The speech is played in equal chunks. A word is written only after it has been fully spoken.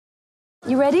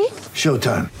You ready?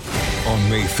 Showtime. On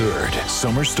May 3rd,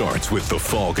 summer starts with The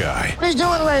Fall Guy. Let's do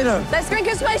it later. Let's drink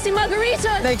a spicy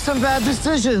margarita. Make some bad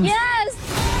decisions. Yes!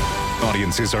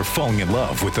 Audiences are falling in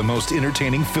love with the most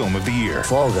entertaining film of the year.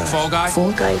 Fall Guy. Fall Guy?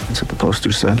 Fall guy. That's what the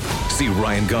poster said. See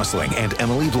Ryan Gosling and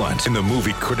Emily Blunt in the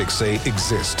movie critics say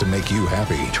exists to make you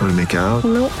happy. Trying to make it out?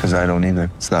 Nope. Because I don't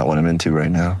either. It's not what I'm into right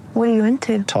now. What are you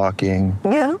into? Talking.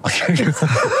 Yeah.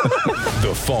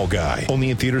 The Fall Guy.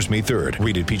 Only in theaters May 3rd.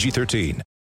 Rated PG-13.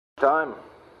 Time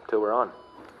till we're on.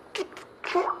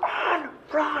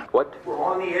 Ron! What? We're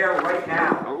on the air right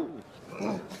now.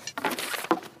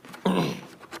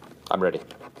 I'm ready.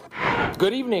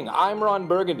 Good evening, I'm Ron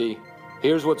Burgundy.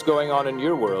 Here's what's going on in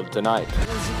your world tonight.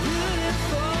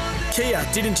 Kia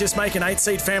didn't just make an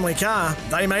 8-seat family car,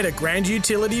 they made a grand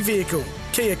utility vehicle,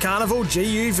 Kia Carnival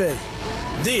GUV.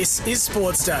 This is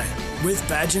Sports Day with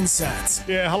Badge and Sats.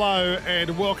 Yeah, hello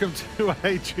and welcome to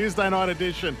a Tuesday night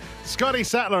edition. Scotty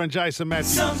Sattler and Jason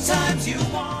Matthews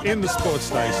in the Sports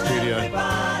Day studio.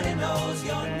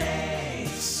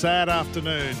 Sad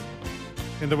afternoon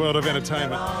in the world of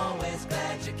entertainment.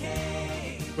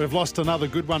 We've lost another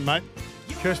good one, mate.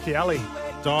 Kirstie Alley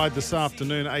died this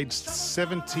afternoon, aged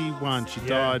 71. She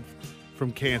died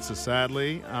from cancer,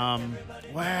 sadly.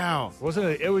 Wow. wasn't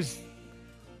it?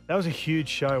 That was a huge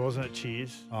show, wasn't it?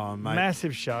 Cheers. Oh, mate.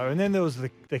 Massive show, and then there was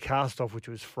the cast off, which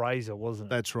was Fraser, wasn't it?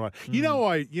 That's right. You know,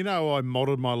 I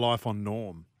modelled my life on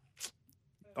Norm.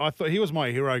 I thought he was my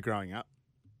hero growing up.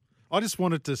 I just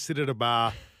wanted to sit at a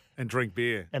bar and drink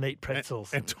beer And eat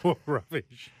pretzels. and talk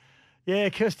rubbish. Yeah,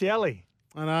 Kirstie Alley,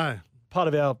 I know. part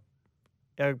of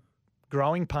our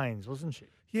growing pains, wasn't she?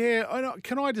 Yeah, I know.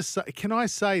 Can I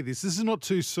say this? This is not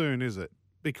too soon, is it?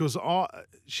 Because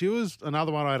she was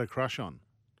another one I had a crush on.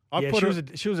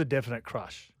 She was a definite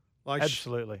crush. Like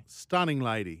Absolutely. stunning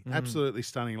lady, absolutely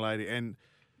stunning lady, and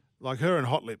like her and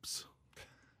Hot Lips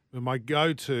were my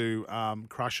go-to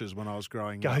crushes when I was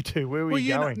growing up. Go-to? Where were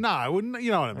you going? No, I wouldn't.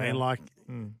 You know what I mean? Yeah. Like,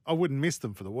 I wouldn't miss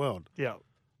them for the world. Yeah.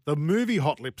 The movie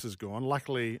Hot Lips is gone.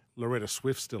 Luckily, Loretta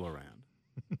Swift's still around.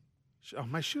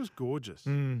 Mate, she was gorgeous.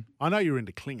 I know you're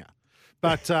into Klinger,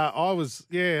 but I was.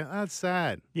 Yeah, that's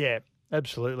sad. Yeah,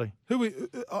 absolutely.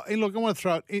 And look, I want to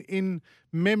throw it in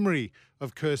memory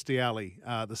of Kirstie Alley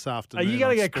this afternoon. Are you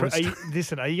going to go?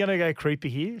 Are you going to go creepy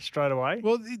here straight away?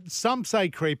 Well, some say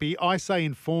creepy. I say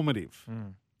informative.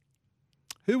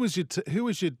 Who was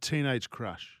your teenage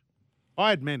crush?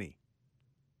 I had many.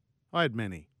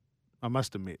 I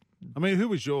must admit. I mean, who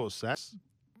was yours, Sass?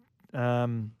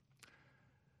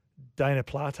 Dana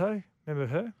Plato, remember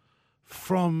her?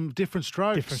 From Different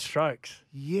Strokes. Different Strokes.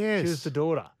 Yes. She was the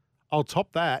daughter. I'll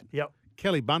top that. Yep.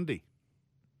 Kelly Bundy.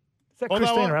 Is that Although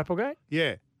Christina Applegate?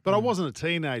 Yeah. But I wasn't a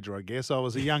teenager, I guess. I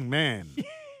was a young man.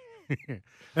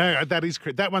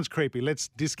 That one's creepy. Let's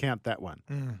discount that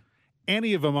one.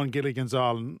 Any of them on Gilligan's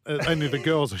Island, any of the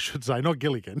girls, I should say, not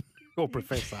Gilligan or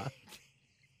Professor.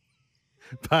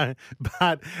 but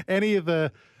any of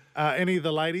the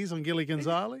ladies on Gilligan's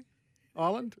Island?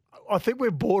 I think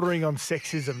we're bordering on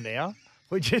sexism now.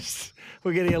 We're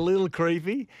getting a little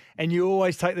creepy, and you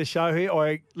always take the show here.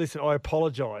 I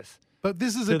apologise. But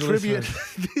this is a tribute.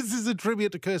 This is a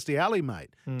tribute to Kirstie Alley,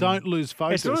 mate. Don't lose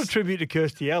focus. It's not a tribute to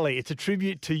Kirstie Alley. It's a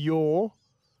tribute to your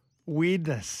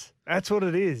weirdness. That's what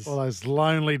it is. All those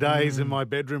lonely days in my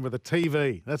bedroom with a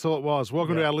TV. That's all it was.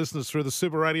 Welcome to our listeners through the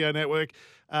Super Radio Network.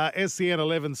 SEN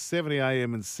 1170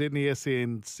 AM in Sydney,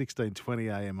 SEN 1620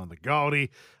 AM on the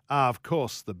Goldie. Of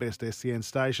course, the best SEN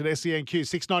station, SENQ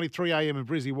 693 AM in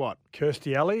Brizzy. What?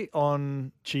 Kirstie Alley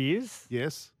on Cheers.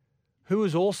 Yes. Who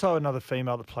was also another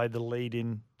female that played the lead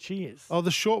in Cheers. Oh,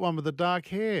 the short one with the dark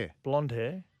hair. Blonde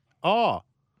hair. Oh.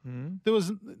 There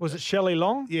was it Shelley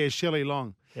Long? Yeah, Shelley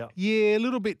Long. Yeah. Yeah, a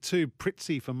little bit too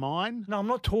pritzy for mine. No, I'm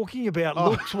not talking about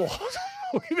looks.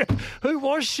 Who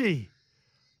was she?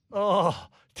 Oh,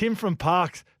 Tim from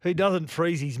Parks, who doesn't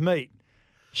freeze his meat.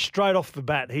 Straight off the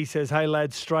bat, he says, "Hey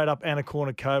lads, straight up Anna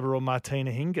Kournikova or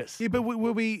Martina Hingis." Yeah, but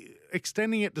we'll be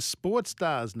extending it to sports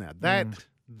stars now.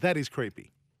 That is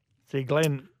creepy. See,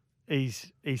 Glenn, he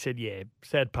said, yeah,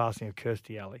 sad passing of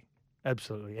Kirstie Alley.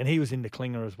 Absolutely. And he was into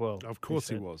Klinger as well. Of course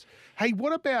he was. Hey,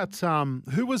 what about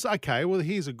who was okay? Well,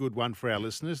 here's a good one for our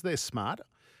listeners. They're smart.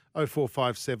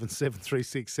 0457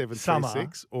 736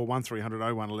 736 or 1300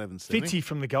 01 1170. Fitzy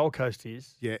from the Gold Coast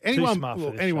is. Yeah, anyone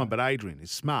but Adrian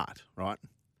is smart, right?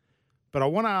 But I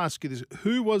want to ask you this: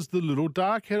 who was the little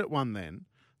dark-headed one then?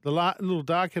 The little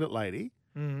dark-headed lady,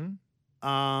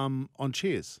 on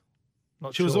Cheers.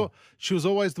 Not sure. She was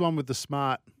always the one with the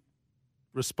smart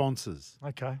responses.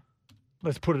 Okay.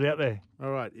 Let's put it out there.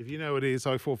 All right. If you know it is,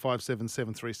 0457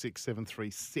 736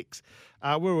 736.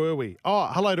 Where were we? Oh,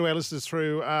 hello to our listeners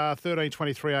through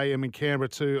 1323 AM in Canberra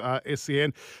to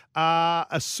SEN.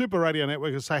 A super radio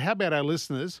network will say, how about our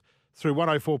listeners through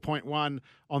 104.1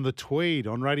 on the Tweed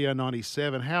on Radio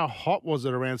 97? How hot was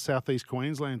it around southeast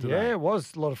Queensland today? Yeah, it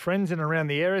was. A lot of friends in and around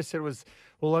the area said it was,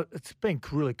 well, it's been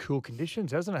really cool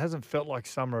conditions, hasn't it? It hasn't felt like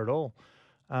summer at all.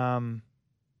 But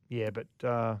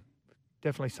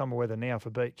definitely summer weather now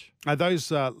for beach. Those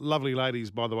lovely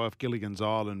ladies, by the way, of Gilligan's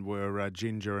Island were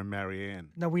Ginger and Marianne.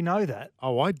 No, we know that.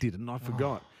 Oh, I didn't. I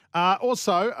forgot.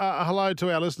 Also, hello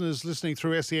to our listeners listening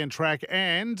through SEN Track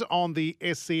and on the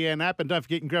SEN app. And don't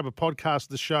forget, you can grab a podcast of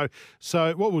the show.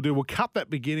 So what we'll do, we'll cut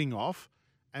that beginning off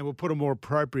and we'll put a more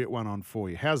appropriate one on for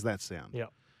you. How's that sound?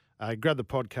 Yeah. Grab the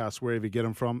podcast wherever you get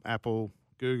them from, Apple,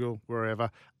 Google,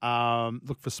 wherever.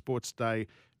 Look for Sports Day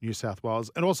New South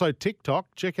Wales. And also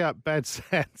TikTok. Check out Bad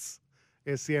Sats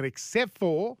SEN, except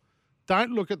for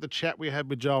don't look at the chat we had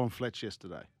with Joel and Fletch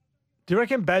yesterday. Do you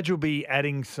reckon Badge will be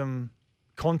adding some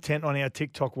content on our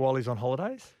TikTok while he's on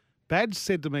holidays? Badge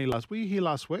said to me were you here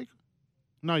last week?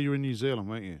 No, you were in New Zealand,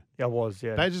 weren't you? Yeah, I was,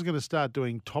 yeah. Badge is going to start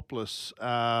doing topless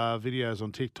videos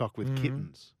on TikTok with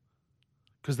kittens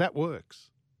because that works.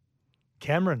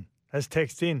 Cameron has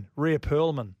texted in, Rhea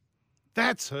Perlman.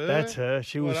 That's her. That's her.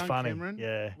 She was done, funny. Cameron.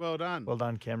 Yeah. Well done. Well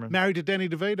done, Cameron. Married to Danny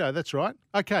DeVito. That's right.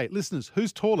 Okay, listeners,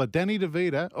 who's taller, Danny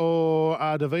DeVito or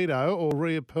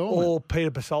Rhea Perlman? Or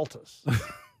Peter Basaltis.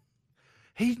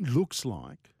 He looks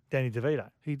like Danny DeVito.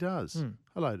 he does.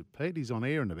 Hello to Pete. He's on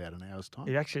air in about an hour's time.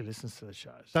 He actually listens to the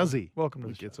show. So Does he? Welcome to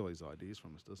He the show. gets all his ideas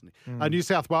from us, doesn't he? New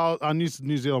South Wales,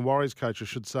 New Zealand Warriors coach, I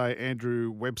should say, Andrew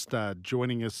Webster,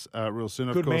 joining us real soon.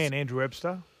 Good of course, man, Andrew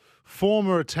Webster.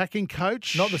 former attacking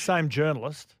coach. Not the same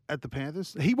journalist. At the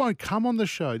Panthers. He won't come on the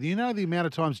show. Do you know the amount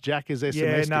of times Jack has SMS'd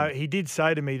Yeah, no, him? he did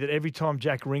say to me that every time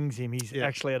Jack rings him, he's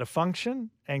actually at a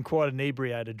function and quite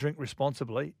inebriated, drink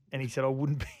responsibly. And he said, I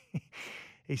wouldn't be.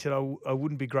 He said, I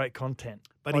wouldn't be great content.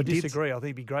 But I he did disagree. I think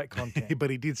it'd be great content. But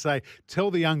he did say,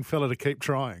 tell the young fella to keep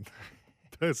trying.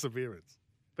 Perseverance.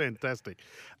 Fantastic.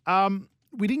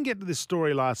 We didn't get to this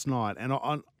story last night, and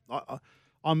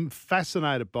I'm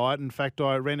fascinated by it. In fact,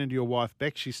 I ran into your wife,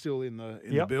 Beck. She's still in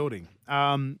the building.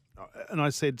 And I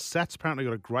said, Sat's apparently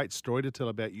got a great story to tell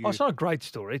about you. Oh, it's not a great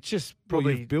story. It's just Well,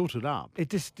 probably you've built it up.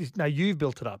 No, you've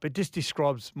built it up. It just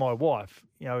describes my wife.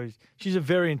 You know, she's a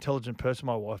very intelligent person,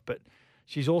 my wife, but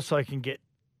she's also can get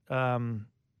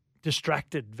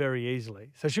distracted very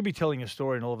easily. So she'll be telling a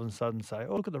story and all of a sudden say,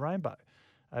 "Oh, look at the rainbow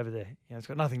over there." You know, it's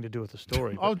got nothing to do with the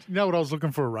story. Oh, you know what? I was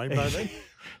looking for a rainbow then.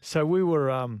 So we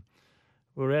were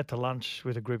out to lunch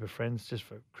with a group of friends just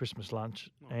for Christmas lunch,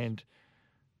 and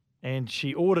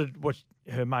she ordered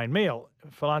her main meal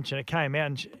for lunch, and it came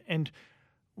out, and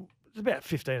there's about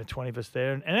 15 or 20 of us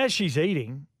there, and as she's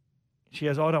eating, she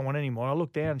goes, "I don't want any more." I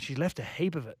look down, and she left a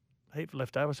heap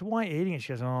left over. I said, "Why are you eating it?"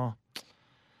 She goes, "Oh,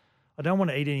 I don't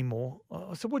want to eat any more."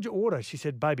 I said, "What'd you order?" She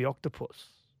said, "Baby octopus."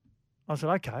 I said,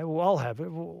 "Okay, well, I'll have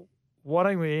it. Well, why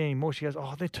don't we eat any more?" She goes,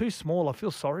 "Oh, they're too small. I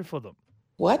feel sorry for them."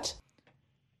 What?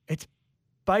 It's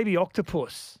baby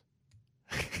octopus.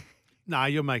 No,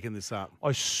 you're making this up.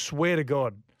 I swear to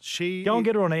God. She Go and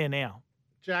get her on air now.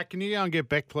 Jack, can you go and get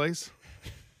Beck, please?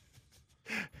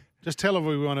 Just tell her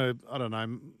we want to, I don't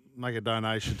know, make a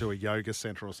donation to a yoga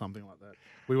centre or something like that.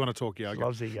 We want to talk yoga. She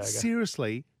loves the yoga.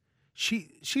 Seriously,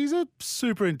 she's a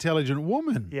super intelligent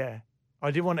woman. Yeah.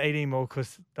 I didn't want to eat any more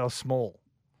because they were small.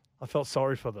 I felt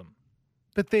sorry for them.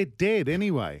 But they're dead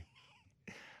anyway.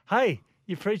 Hey,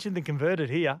 you're preaching the converted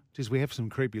here. Geez, we have some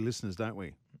creepy listeners, don't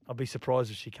we? I'll be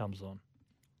surprised if she comes on.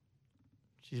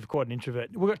 She's quite an introvert.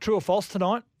 We've got true or false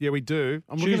tonight. Yeah, we do.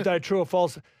 Tuesday, true or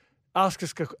false. Ask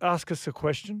us a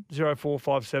question.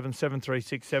 0457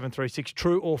 736 736.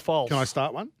 True or false? Can I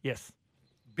start one? Yes.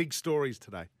 Big stories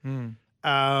today.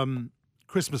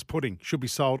 Christmas pudding should be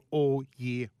sold all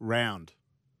year round.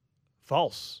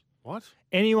 False. What?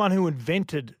 Anyone who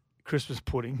invented Christmas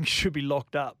pudding should be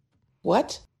locked up.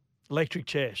 What? Electric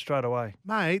chair, straight away.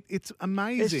 Mate, it's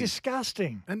amazing. It's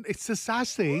disgusting. And it's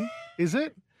disgusting, is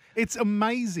it? It's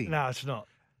amazing. No, it's not.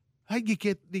 Hey, you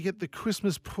get the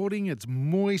Christmas pudding. It's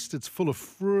moist. It's full of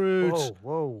fruit.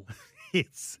 Whoa.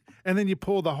 And then you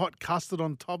pour the hot custard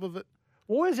on top of it.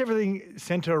 Why is everything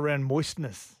centred around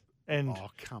moistness and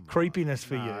creepiness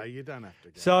for you? No, you don't have to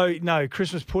go. So, no,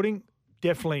 Christmas pudding,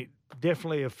 definitely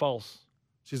a false.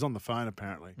 She's on the phone,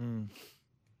 apparently.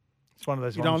 It's one of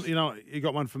those ones. You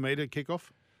got one for me to kick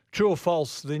off? True or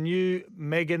false, the new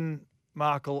Meghan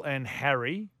Markle and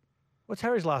Harry, what's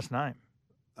Harry's last name?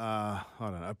 I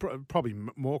don't know. Probably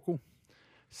Morkel.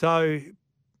 So,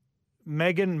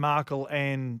 Meghan Markle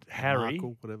and Harry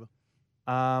Markle, whatever.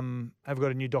 have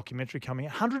got a new documentary coming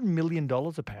out. $100 million,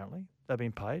 apparently, they've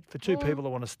been paid for two people that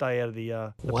want to stay out of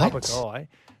the public eye.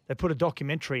 They put a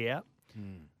documentary out,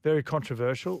 very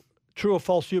controversial. True or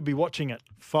false, you'll be watching it.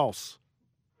 False.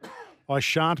 I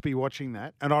shan't be watching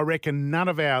that, and I reckon none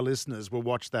of our listeners will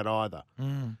watch that either.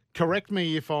 Correct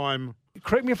me if I'm...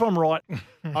 Correct me if I'm right.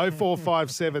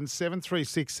 0457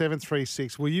 736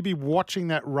 736. Will you be watching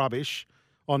that rubbish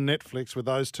on Netflix with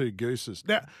those two gooses?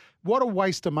 Now, what a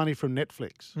waste of money from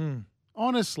Netflix.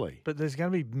 Honestly. But there's going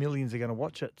to be millions that are going to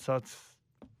watch it, so it's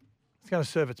going to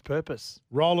serve its purpose.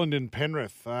 Roland in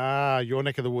Penrith, your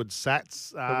neck of the woods,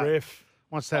 Sats. The ref.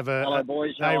 Wants to have a... Hello,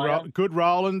 boys. Hey, How are you? good,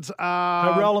 Roland.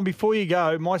 Hey, Roland, before you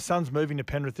go, my son's moving to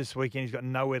Penrith this weekend. He's got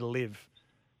nowhere to live.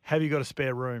 Have you got a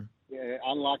spare room? Yeah,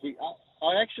 unlucky.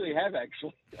 I actually have, I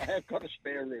have got a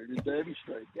spare room in Derby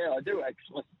Street. Yeah, I do,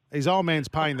 actually. His old man's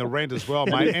paying the rent as well,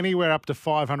 mate. Anywhere up to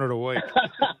 $500 a week.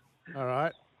 All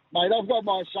right. Mate, I've got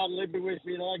my son living with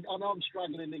me, and I know I'm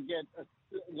struggling to get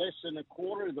less than a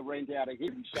quarter of the rent out of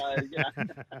him. So, yeah.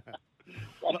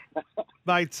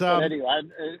 Mate, But anyway, I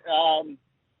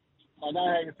know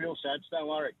how you feel, Sats. Don't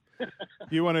worry.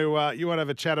 you want to have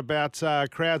a chat about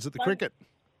crowds at the cricket?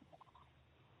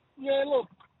 Yeah, look,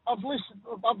 I've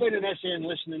been an SEN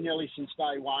listener nearly since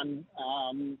day one,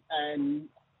 and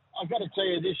I've got to tell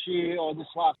you, this year or this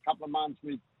last couple of months,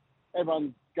 with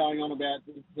everyone going on about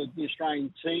the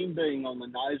Australian team being on the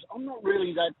nose, I'm not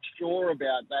really that sure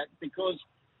about that, because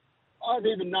I've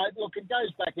even known, look, it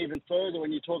goes back even further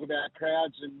when you talk about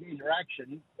crowds and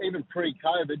interaction, even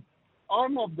pre-COVID.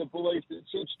 I'm of the belief that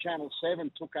since Channel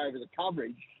 7 took over the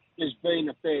coverage, there's been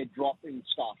a fair drop in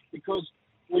stuff, because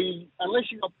unless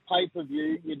you've got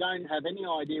pay-per-view, you don't have any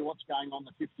idea what's going on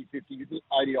the 50-50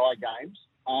 ODI games.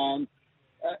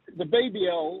 The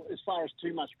BBL, as far as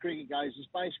too much cricket goes, is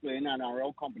basically an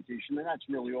NRL competition, and that's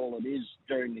really all it is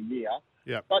during the year.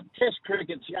 Yep. But Test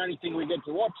cricket's the only thing we get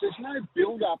to watch. There's no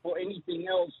build-up or anything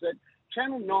else that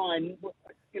Channel 9,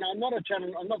 I'm not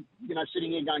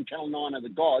sitting here going Channel 9 are the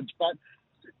gods, but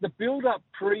the build-up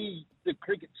pre the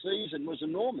cricket season was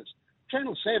enormous.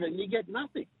 Channel 7, you get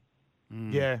nothing.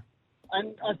 Yeah.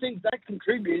 And I think that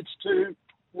contributes to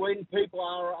when people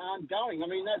aren't going. I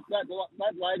mean,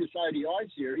 that latest ODI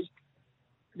series,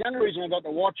 the only reason I got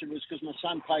to watch it was because my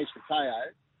son plays for KO,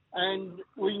 and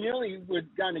we nearly were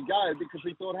going to go because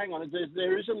we thought, hang on,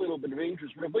 there is a little bit of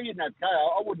interest, but if we didn't have KO,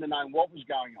 I wouldn't have known what was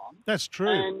going on. That's true.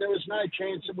 And there was no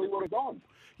chance that we would have gone.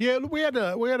 Yeah, look, we had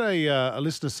a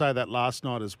listener say that last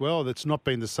night as well. That's not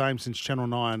been the same since Channel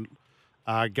 9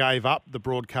 gave up the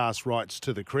broadcast rights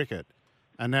to the cricket.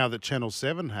 And now that Channel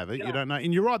 7 have it, you don't know.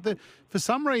 And you're right, for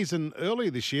some reason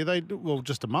earlier this year,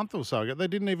 just a month or so ago, they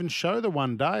didn't even show the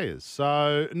one-dayers.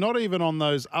 So not even on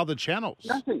those other channels.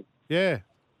 Nothing. Yeah.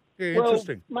 Yeah, Well,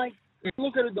 interesting. mate,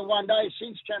 look at it the one day.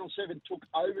 Since Channel 7 took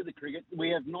over the cricket, we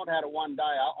have not had a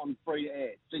one-dayer on free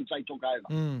air since they took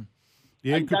over.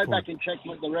 Yeah, and good go point. back and check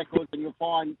the records, and you'll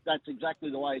find that's exactly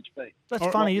the way it's been. That's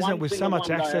funny, isn't it, one with so single much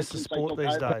one day access to since they sport took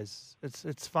these over. days.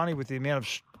 It's funny with the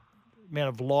amount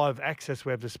of live access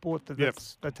we have to sport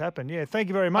that's happened. Yeah, thank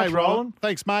you very much, Hey, Roland.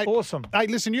 Thanks, mate. Awesome. Hey,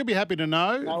 listen, you'll be happy to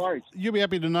know. No worries. You'll be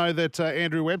happy to know that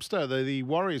Andrew Webster, the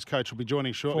Warriors coach, will be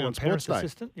joining shortly Former on Sports parents Day.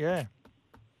 assistant, yeah.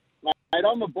 Mate,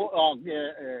 I'm a bull. Oh, yeah,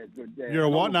 good. Yeah. You're a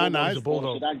what? I'm No, Bulldogs no. supporter,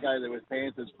 Bulldog. so don't go there with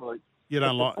Panthers, please. You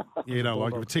don't like it,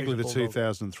 Bulldog. particularly the He's a Bulldog.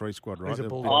 2003 squad, right? He's a They're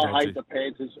Bulldog. bit I hate dodgy. the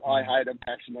Panthers. I hate them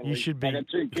passionately. You should be- I got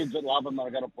two kids that love them, and I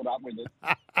got to put up with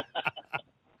it.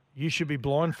 You should be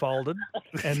blindfolded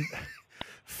and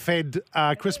Fed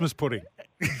Christmas pudding.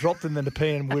 dropped in the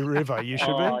Nepean River. You should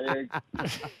Oh, be. yeah.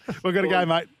 We've got to go,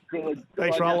 mate. Good.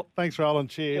 Thanks, Good on Roland. Thanks,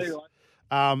 Roland. you. Cheers. See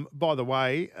you, By the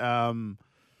way,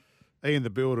 Ian the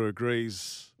Builder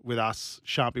agrees with us.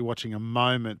 Shan't be watching a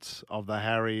moment of the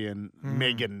Harry and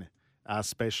Meghan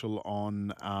special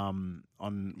on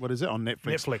what is it, on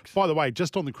Netflix? Netflix. By the way,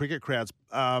 just on the cricket crowds,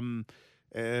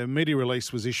 media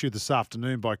release was issued this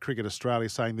afternoon by Cricket Australia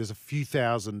saying there's a few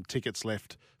thousand tickets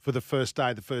left for the first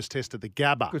day, the first test at the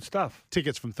Gabba. Good stuff.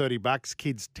 Tickets from $30,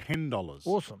 kids $10.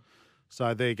 Awesome.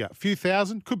 So there you go. A few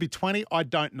thousand, could be 20. I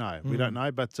don't know. We don't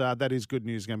know, but that is good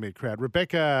news. Going to be a crowd.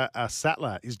 Rebecca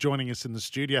Sattler is joining us in the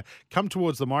studio. Come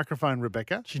towards the microphone,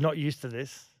 Rebecca. She's not used to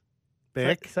this.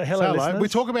 Beck. So hello, listeners. We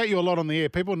talk about you a lot on the air.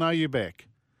 People know you, Beck.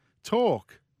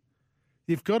 Talk.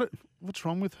 You've got it. What's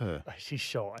wrong with her? She's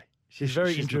shy. She's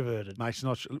very not- introverted. No, she's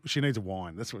not. She needs a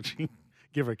wine. That's what she.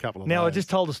 Give her a couple of. Now, I those. just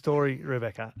told a story,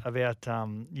 Rebecca, about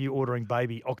you ordering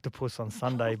baby octopus on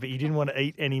Sunday, but you didn't want to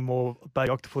eat any more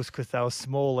baby octopus because they were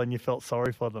small and you felt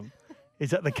sorry for them. Is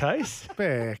that the case?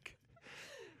 Beck.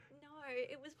 No,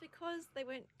 it was because they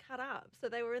weren't cut up, so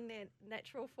they were in their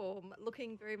natural form,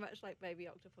 looking very much like baby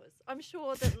octopus. I'm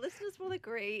sure that listeners will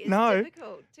agree it's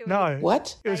difficult to eat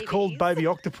What? It was babies. called baby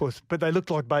octopus, but they looked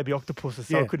like baby octopuses,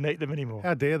 so I Yeah. couldn't eat them anymore.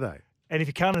 How dare they? And if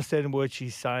you can't understand a word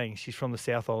she's saying, she's from the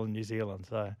South Island, New Zealand.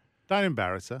 So Don't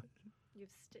embarrass her. You've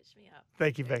stitched me up.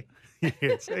 thank you, Beck.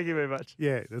 Yes. Thank you very much.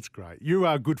 Yeah, that's great. You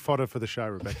are good fodder for the show,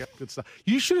 Rebecca. Good stuff.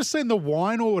 You should have seen the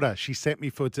wine order she sent me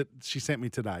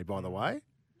today, by the way.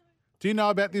 Do you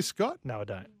know about this, Scott? No, I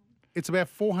don't. It's about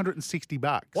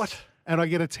 $460. What? And I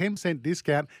get a 10%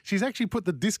 discount. She's actually put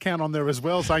the discount on there as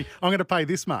well, saying, I'm going to pay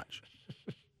this much.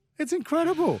 It's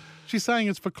incredible. She's saying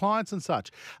it's for clients and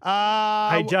such.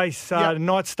 Hey, Jace, yeah.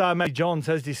 Night Star Matty Johns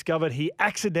has discovered he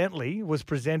accidentally was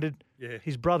presented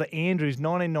his brother Andrew's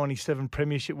 1997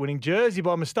 premiership winning jersey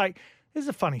by mistake. This is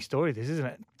a funny story, this, isn't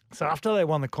it? So after they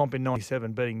won the comp in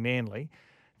 97, beating Manly,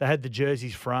 they had the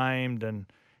jerseys framed and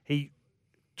he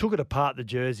took it apart, the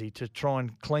jersey, to try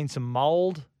and clean some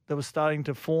mould that was starting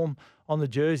to form on the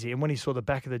jersey. And when he saw the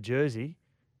back of the jersey,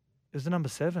 it was the number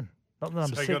 7, not the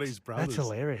number So he 6. got his brothers. That's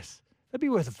hilarious. That'd be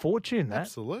worth a fortune, that.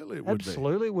 Absolutely, it would be.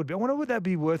 Absolutely, it would be. I wonder what that'd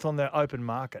be worth on the open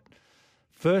market.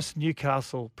 First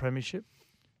Newcastle premiership.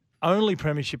 Only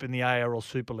premiership in the ARL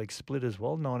Super League split as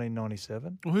well,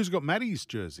 1997. Well, who's got Matty's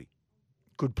jersey?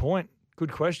 Good point.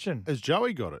 Good question. Has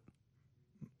Joey got it?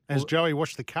 Has Joey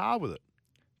washed the car with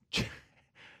it?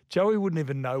 Joey wouldn't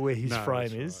even know where his No, frame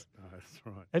that's is. right. No, that's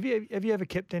right. Have you ever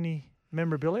kept any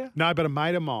memorabilia? No, but a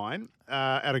mate of mine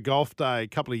at a golf day a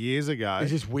couple of years ago.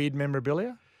 Is this weird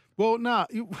memorabilia? Well, no,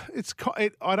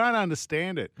 I don't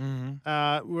understand it.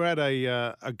 Mm-hmm. We're at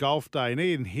a golf day, and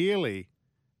Ian Healy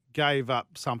gave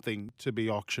up something to be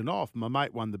auctioned off. My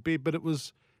mate won the bid, but it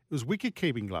was wicket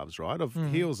keeping gloves, right? Of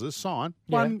Heels' sign.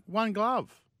 Yeah. One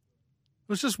glove. It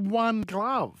was just one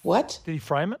glove. What? Did he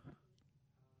frame it?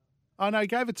 Oh no, he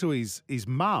gave it to his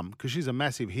mum because she's a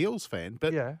massive Heels fan.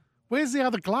 But Yeah. where's the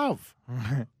other glove?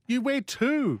 You wear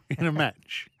two in a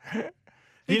match. Do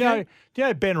you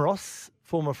know Ben Ross,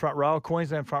 former front rower,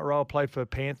 Queensland front rower, played for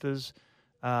Panthers,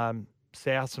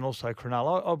 Souths, and also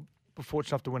Cronulla. I was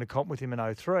fortunate enough to win a comp with him in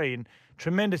 2003, and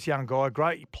tremendous young guy,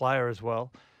 great player as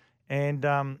well.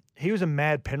 And he was a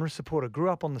mad Penrith supporter. Grew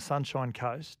up on the Sunshine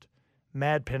Coast,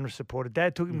 mad Penrith supporter.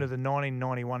 Dad took him to the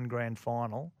 1991 grand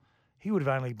final. He would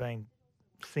have only been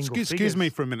single figures. Excuse me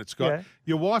for a minute, Scott. Yeah.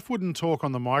 Your wife wouldn't talk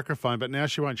on the microphone, but now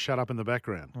she won't shut up in the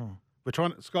background. We're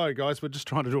trying to, sorry guys, we're just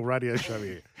trying to do a radio show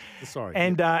here. Sorry.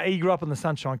 And he grew up on the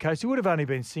Sunshine Coast. He would have only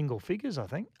been single figures, I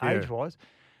think, Yeah. age-wise.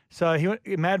 So he went,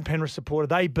 mad Penrith supporter.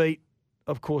 They beat,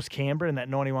 of course, Canberra in that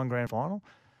 91 grand final.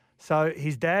 So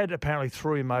his dad apparently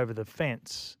threw him over the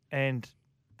fence and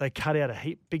they cut out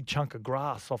a big chunk of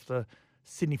grass off the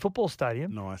Sydney Football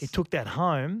Stadium. Nice. He took that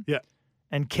home Yeah.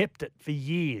 and kept it for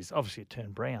years. Obviously, it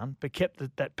turned brown, but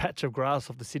kept that patch of grass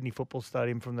off the Sydney Football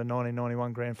Stadium from the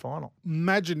 1991 grand final.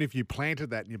 Imagine if you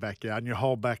planted that in your backyard and your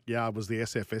whole backyard was the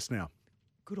SFS now.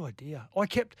 Good idea.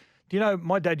 Do you know,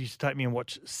 my dad used to take me and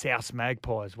watch South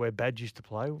Magpies, where Badge used to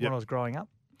play when I was growing up.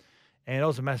 And I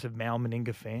was a massive Mal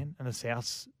Meninga fan and a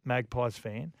South Magpies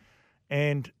fan.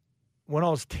 And when I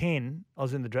was 10, I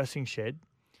was in the dressing shed,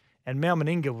 and Mal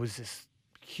Meninga was this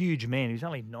huge man. He was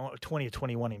only 20 or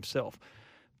 21 himself.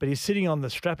 But he's sitting on the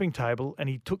strapping table, and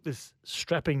he took this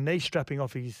knee strapping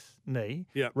off his knee,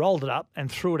 rolled it up, and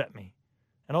threw it at me.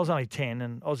 And I was only 10,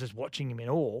 and I was just watching him in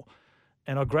awe.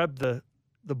 And I grabbed the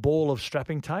ball of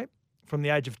strapping tape from the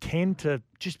age of 10 to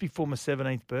just before my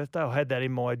 17th birthday. I had that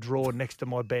in my drawer next to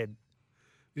my bed.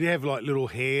 Did you have like little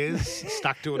hairs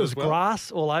stuck to it There was as well?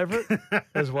 grass all over it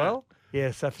as well.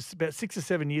 Yeah, so for about 6 or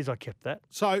 7 years I kept that.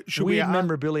 So should Weird we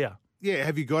memorabilia. Yeah,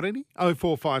 have you got any?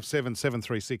 0457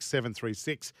 736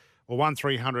 736 or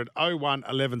 1300 01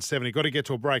 1170. Got to get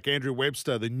to a break. Andrew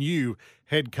Webster, the new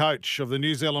head coach of the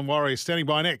New Zealand Warriors, standing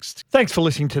by next. Thanks for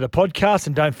listening to the podcast,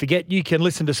 and don't forget you can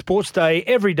listen to Sports Day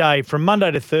every day from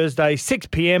Monday to Thursday, 6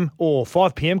 p.m. or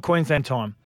 5 p.m. Queensland time.